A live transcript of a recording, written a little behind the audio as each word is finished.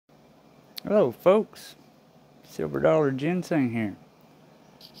Hello folks, Silver Dollar Ginseng here.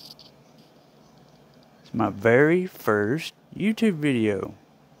 It's my very first YouTube video.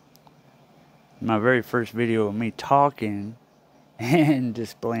 My very first video of me talking and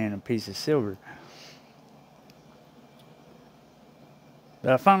displaying a piece of silver.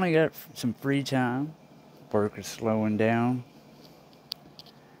 But I finally got some free time. Work is slowing down.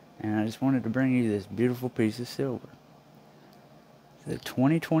 And I just wanted to bring you this beautiful piece of silver. The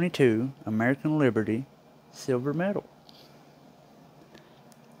 2022 American Liberty silver medal.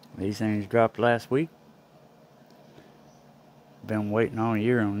 These things dropped last week. Been waiting all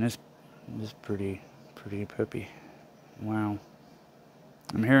year on this pretty puppy. Wow.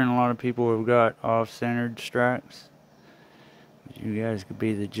 I'm hearing a lot of people have got off-centered strikes. You guys could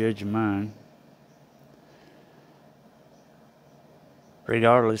be the judge of mine.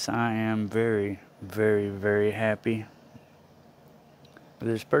 Regardless, I am very happy with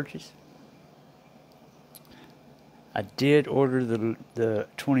this purchase. I did order the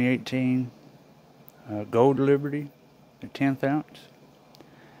 2018 Gold Liberty, the 10th ounce.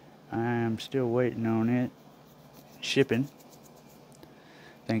 I am still waiting on it shipping.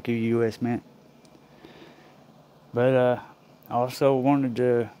 Thank you, U.S. Mint. But I also wanted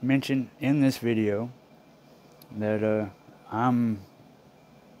to mention in this video that I'm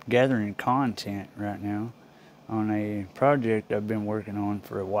gathering content right now on a project I've been working on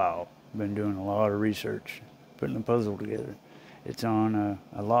for a while. Been doing a lot of research, putting a puzzle together. It's on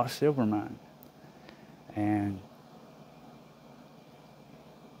a lost silver mine, and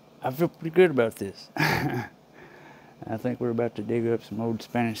I feel pretty good about this. I think we're about to dig up some old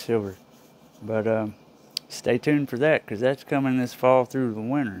Spanish silver, but stay tuned for that, because that's coming this fall through the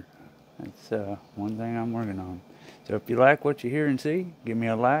winter. That's one thing I'm working on. So if you like what you hear and see, give me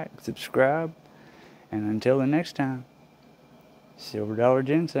a like, subscribe, and until the next time, Silver Dollar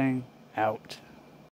Ginseng out.